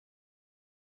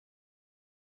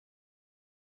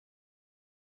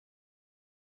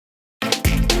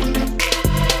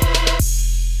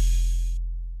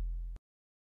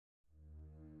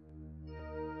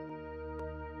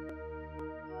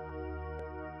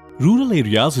Rural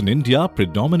areas in India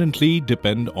predominantly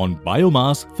depend on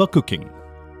biomass for cooking.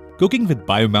 Cooking with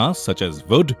biomass such as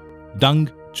wood,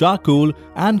 dung, charcoal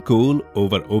and coal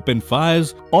over open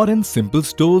fires or in simple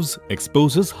stoves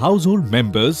exposes household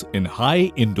members in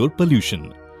high indoor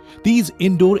pollution. These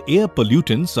indoor air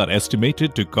pollutants are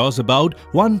estimated to cause about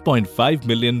 1.5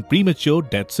 million premature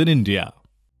deaths in India.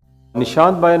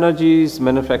 Nishant BioEnergy is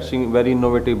manufacturing very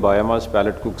innovative biomass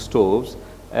pellet cook stoves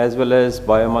as well as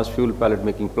biomass fuel pellet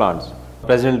making plants.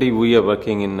 Presently we are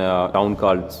working in a town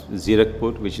called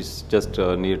Zirakpur, which is just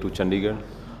near to Chandigarh.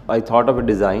 I thought of a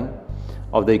design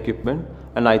of the equipment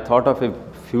and I thought of a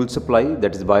fuel supply,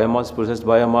 that is biomass, processed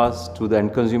biomass to the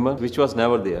end consumer, which was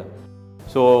never there.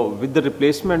 So with the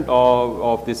replacement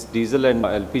of this diesel and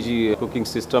LPG cooking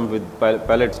system with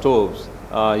pellet stoves,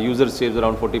 user saves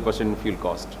around 40% in fuel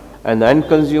cost. And the end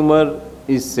consumer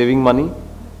is saving money,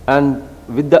 and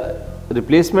with the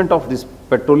replacement of this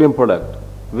petroleum product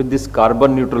with this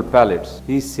carbon neutral pellets,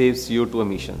 he saves CO2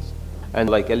 emissions. And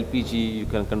like LPG, you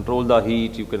can control the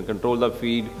heat, you can control the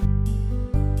feed.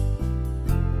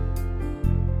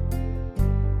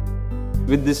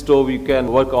 With this stove, you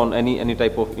can work on any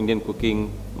type of Indian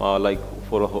cooking, like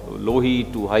for low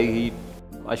heat to high heat.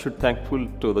 I should thankful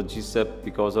to the GCIP.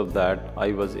 Because of that,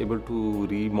 I was able to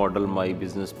remodel my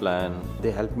business plan.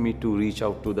 They helped me to reach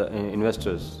out to the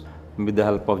investors. With the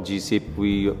help of GCIP,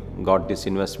 we got this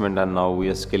investment and now we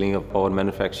are scaling up our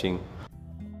manufacturing.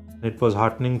 It was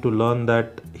heartening to learn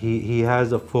that he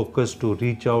has a focus to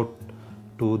reach out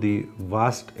to the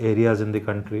vast areas in the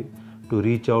country, to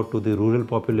reach out to the rural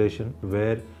population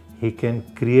where he can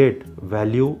create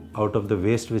value out of the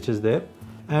waste which is there.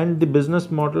 And the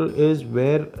business model is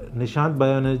where Nishant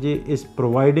BioEnergy is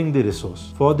providing the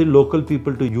resource for the local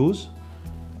people to use.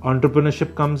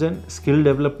 Entrepreneurship comes in, skill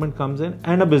development comes in,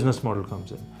 and a business model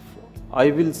comes in.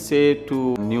 I will say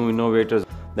to new innovators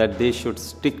that they should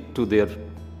stick to their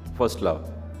first love,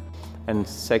 and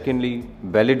secondly,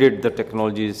 validate the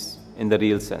technologies in the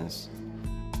real sense.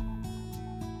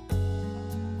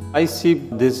 I see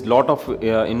there's a lot of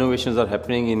innovations are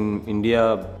happening in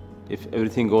India. If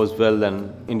everything goes well,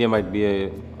 then India might be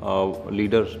a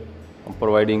leader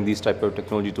providing these type of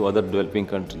technology to other developing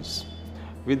countries.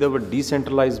 With our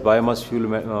decentralized biomass fuel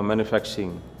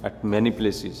manufacturing at many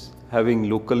places, having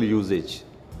local usage,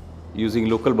 using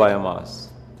local biomass,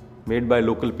 made by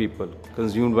local people,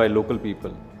 consumed by local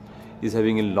people, is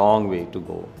having a long way to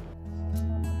go.